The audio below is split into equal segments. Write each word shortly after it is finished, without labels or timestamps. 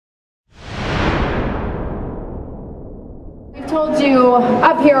told you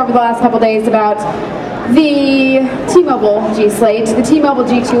up here over the last couple days about the T-Mobile G-Slate, the T-Mobile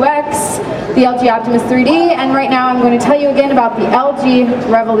G2X, the LG Optimus 3D, and right now I'm going to tell you again about the LG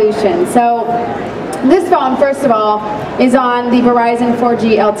Revolution. So this phone, first of all, is on the Verizon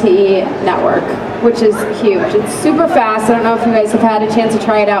 4G LTE network, which is huge. It's super fast. I don't know if you guys have had a chance to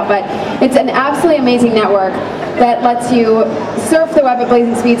try it out, but it's an absolutely amazing network that lets you surf the web at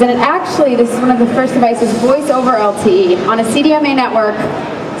blazing speeds. And it actually, this is one of the first devices, voice over LTE on a CDMA network,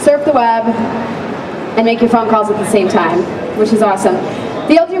 surf the web, and make your phone calls at the same time, which is awesome.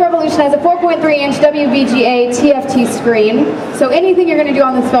 The LG Revolution has a 4.3-inch WVGA TFT screen, so anything you're going to do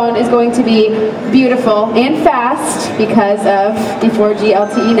on this phone is going to be beautiful and fast because of the 4G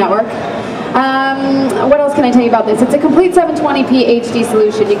LTE network. What else can I tell you about this? It's a complete 720p HD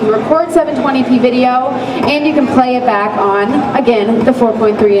solution. You can record 720p video, and you can play it back on, again, the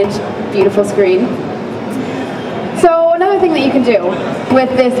 4.3-inch beautiful screen. So another thing that you can do with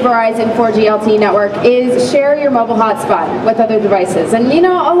this Verizon 4G LTE network is share your mobile hotspot with other devices. And you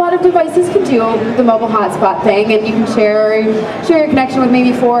know, a lot of devices can do the mobile hotspot thing, and you can share your connection with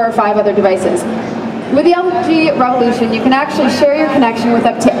maybe 4 or 5 other devices. With the LG Revolution, you can actually share your connection with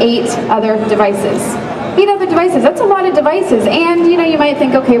up to 8 other devices. 8 other devices, that's a lot of devices. And you know, you might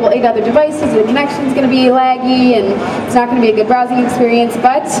think, okay, well, 8 other devices, the connection's going to be laggy and it's not going to be a good browsing experience,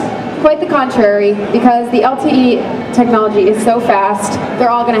 but quite the contrary, because the LTE technology is so fast, they're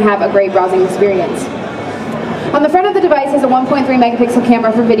all going to have a great browsing experience. On the front of the device is a 1.3 megapixel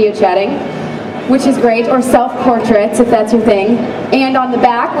camera for video chatting, which is great, or self-portraits if that's your thing. And on the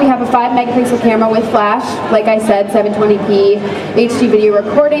back we have a 5 megapixel camera with flash, like I said, 720p HD video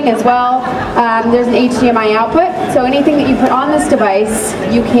recording as well. There's an HDMI output, so anything that you put on this device,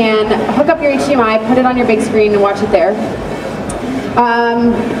 you can hook up your HDMI, put it on your big screen and watch it there.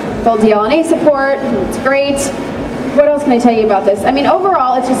 Full DLNA support, it's great. What else can I tell you about this? I mean,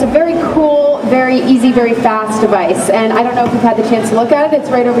 overall, it's just a very cool, very easy, very fast device. And I don't know if you've had the chance to look at it. It's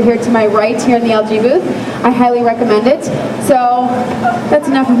right over here to my right here in the LG booth. I highly recommend it. So that's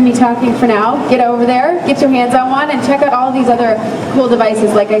enough of me talking for now. Get over there, get your hands on one, and check out all these other cool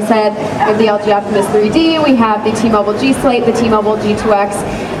devices. Like I said, we have the LG Optimus 3D, we have the T-Mobile G-Slate, the T-Mobile G2X,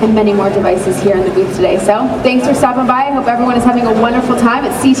 and many more devices here in the booth today. So thanks for stopping by. I hope everyone is having a wonderful time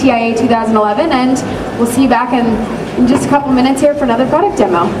at CTIA 2011, and we'll see you back in just a couple minutes here for another product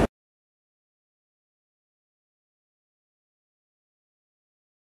demo.